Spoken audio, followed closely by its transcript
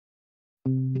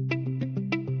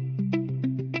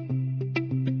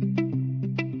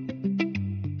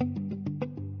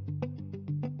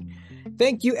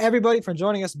Thank you, everybody, for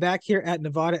joining us back here at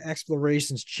Nevada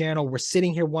Explorations channel. We're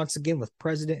sitting here once again with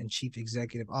President and Chief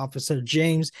Executive Officer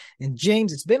James. And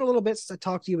James, it's been a little bit since I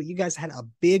talked to you, but you guys had a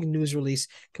big news release.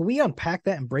 Can we unpack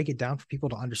that and break it down for people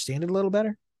to understand it a little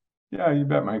better? Yeah, you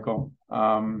bet, Michael.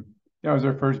 It was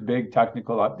our first big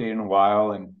technical update in a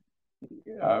while, and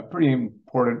pretty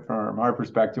important from our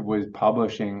perspective was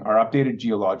publishing our updated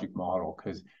geologic model,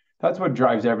 because that's what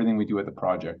drives everything we do at the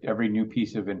project. Every new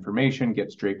piece of information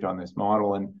gets draped on this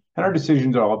model, and our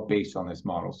decisions are all based on this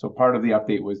model. So part of the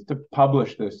update was to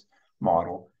publish this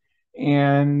model.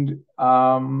 And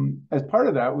as part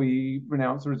of that, we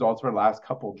announced the results of our last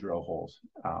couple drill holes.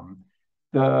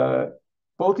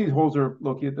 Both these holes are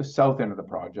located at the south end of the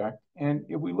project. And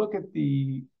if we look at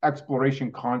the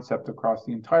exploration concept across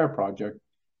the entire project,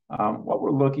 what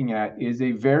we're looking at is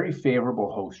a very favorable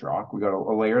host rock. We got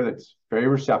a layer that's very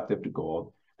receptive to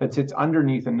gold that sits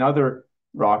underneath another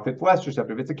rock that's less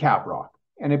receptive. It's a cap rock.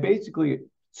 And it basically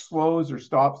slows or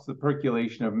stops the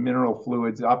percolation of mineral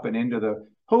fluids up and into the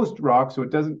host rock, so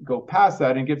it doesn't go past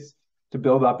that and gets to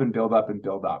build up and build up and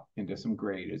build up into some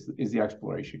grade is the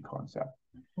exploration concept.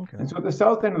 Okay. And so at the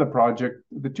south end of the project,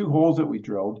 the two holes that we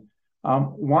drilled,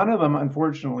 one of them,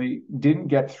 unfortunately, didn't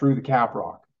get through the cap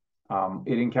rock.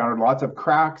 It encountered lots of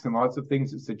cracks and lots of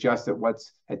things that suggest that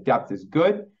what's at depth is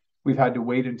good. We've had to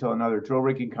wait until another drill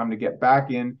rig can come to get back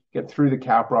in, get through the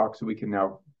cap rock, so we can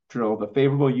now drill the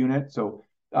favorable unit. So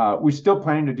we're still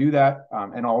planning to do that,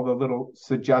 and all the little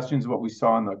suggestions of what we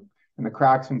saw in the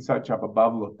cracks and such up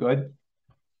above look good.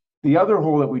 The other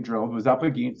hole that we drilled was up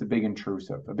against a big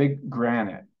intrusive, a big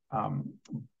granite.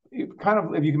 It kind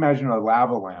of, if you can imagine a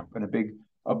lava lamp, and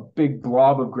a big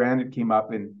blob of granite came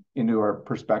up into our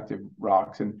prospective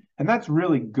rocks. And that's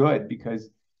really good because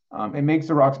it makes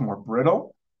the rocks more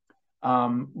brittle.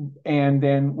 And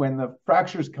then when the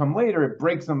fractures come later, it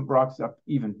breaks them rocks up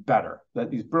even better.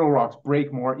 That these brittle rocks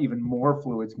break more, even more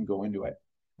fluids can go into it.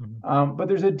 Mm-hmm. But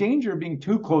there's a danger of being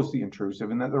too close to the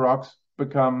intrusive, and that the rocks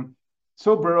become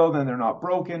so brittle, then they're not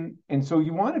broken. And so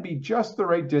you want to be just the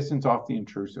right distance off the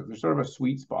intrusive. There's sort of a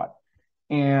sweet spot.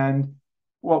 And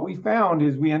what we found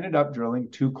is we ended up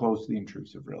drilling too close to the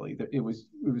intrusive, really. It was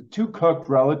too cooked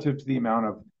relative to the amount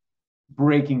of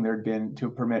breaking there'd been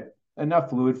to permit enough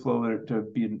fluid flow to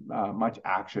be much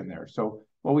action there. So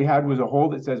what we had was a hole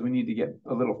that says we need to get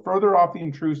a little further off the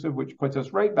intrusive, which puts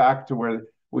us right back to where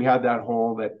we had that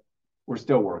hole that we're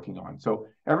still working on. So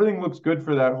everything looks good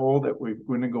for that hole that we're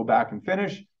going to go back and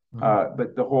finish,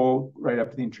 but the hole right up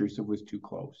to the intrusive was too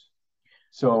close.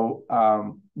 So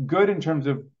good in terms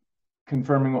of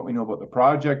confirming what we know about the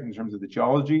project in terms of the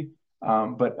geology,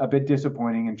 but a bit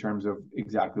disappointing in terms of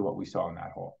exactly what we saw in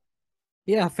that hole.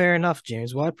 Yeah, fair enough,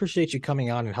 James. Well, I appreciate you coming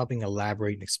on and helping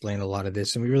elaborate and explain a lot of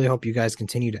this. And we really hope you guys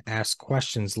continue to ask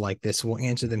questions like this. We'll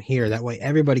answer them here. That way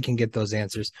everybody can get those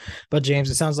answers. But James,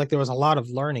 it sounds like there was a lot of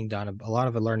learning done, a lot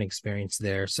of a learning experience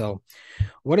there. So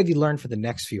what have you learned for the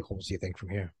next few holes, you think, from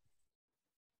here?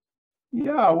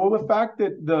 Yeah, well, the fact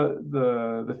that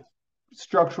the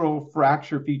structural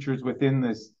fracture features within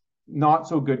this not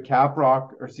so good cap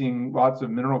rock are seeing lots of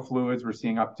mineral fluids. We're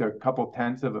seeing up to a couple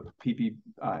tenths of a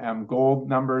ppm gold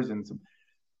numbers and some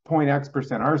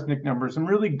 0.x% arsenic numbers, some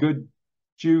really good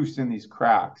juice in these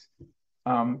cracks.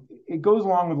 It goes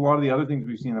along with a lot of the other things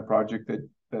we've seen in the project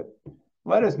that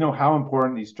let us know how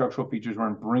important these structural features were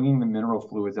in bringing the mineral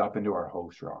fluids up into our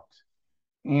host rocks.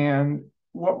 And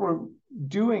what we're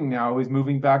doing now is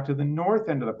moving back to the north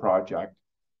end of the project,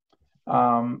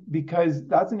 because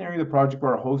that's an area of the project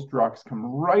where our host rocks come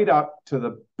right up to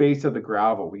the base of the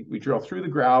gravel. We drill through the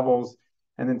gravels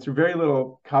and then through very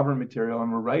little cover material,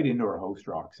 and we're right into our host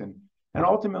rocks. And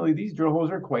ultimately, these drill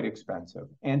holes are quite expensive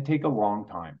and take a long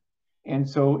time. And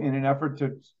so in an effort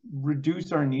to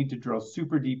reduce our need to drill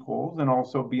super deep holes and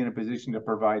also be in a position to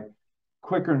provide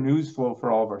quicker news flow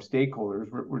for all of our stakeholders,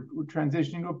 we're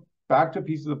transitioning back to a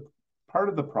piece of the part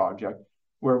of the project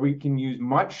where we can use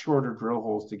much shorter drill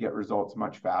holes to get results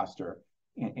much faster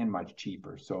and much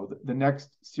cheaper. So the next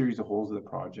series of holes of the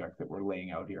project that we're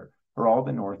laying out here are all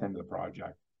the north end of the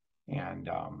project. And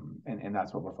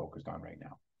that's what we're focused on right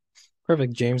now.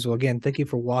 Perfect, James. Well, again, thank you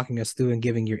for walking us through and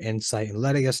giving your insight and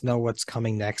letting us know what's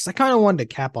coming next. I kind of wanted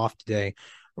to cap off today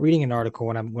reading an article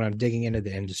when I'm digging into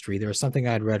the industry. There was something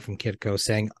I had read from Kitco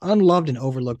saying unloved and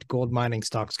overlooked gold mining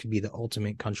stocks could be the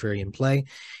ultimate contrarian play.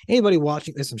 Anybody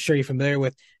watching this, I'm sure you're familiar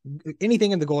with,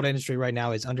 anything in the gold industry right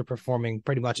now is underperforming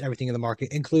pretty much everything in the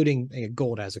market, including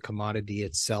gold as a commodity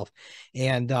itself.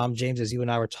 And James, as you and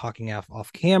I were talking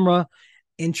off camera,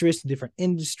 interest in different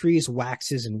industries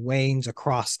waxes and wanes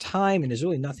across time, and there's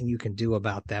really nothing you can do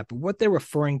about that. But what they're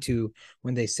referring to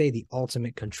when they say the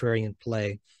ultimate contrarian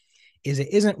play is it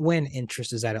isn't when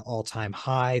interest is at an all-time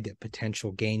high that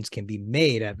potential gains can be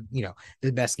made at,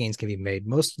 the best gains can be made.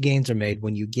 Most gains are made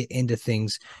when you get into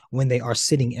things when they are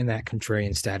sitting in that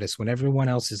contrarian status, when everyone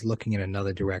else is looking in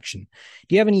another direction.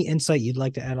 Do you have any insight you'd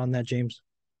like to add on that, James?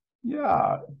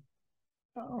 Yeah.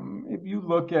 If you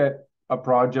look at a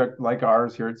project like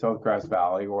ours here at South Grass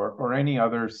Valley or any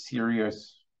other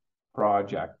serious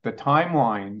project, the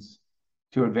timelines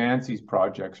to advance these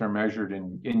projects are measured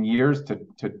in years to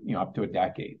up to a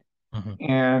decade. Mm-hmm.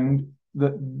 And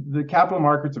the capital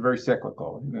markets are very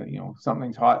cyclical.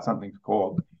 Something's hot, something's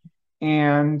cold.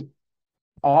 And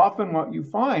often what you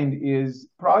find is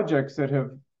projects that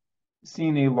have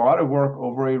seen a lot of work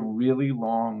over a really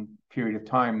long period of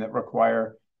time that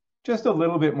require just a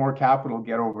little bit more capital to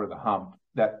get over the hump,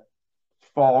 that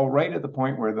fall right at the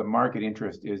point where the market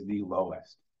interest is the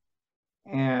lowest.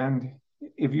 And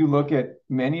if you look at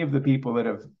many of the people that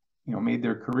have made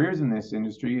their careers in this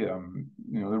industry,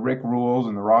 the Rick Rules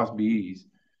and the Ross Beatties,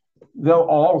 they'll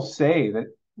all say that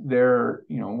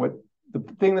what the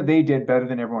thing that they did better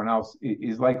than everyone else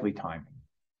is likely timing.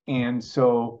 And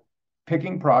so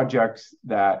picking projects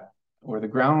where the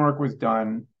groundwork was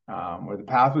done, where the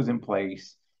path was in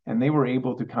place, and they were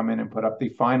able to come in and put up the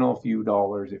final few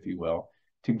dollars, if you will,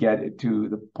 to get it to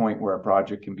the point where a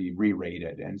project can be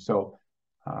re-rated. And so,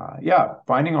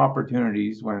 finding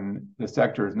opportunities when the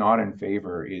sector is not in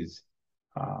favor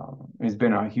has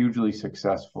been a hugely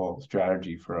successful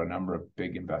strategy for a number of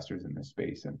big investors in this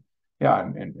space. And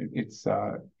it's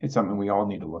something we all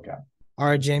need to look at. All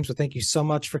right, James. Well, thank you so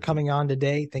much for coming on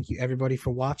today. Thank you, everybody,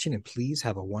 for watching, and please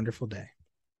have a wonderful day.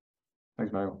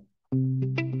 Thanks, Michael.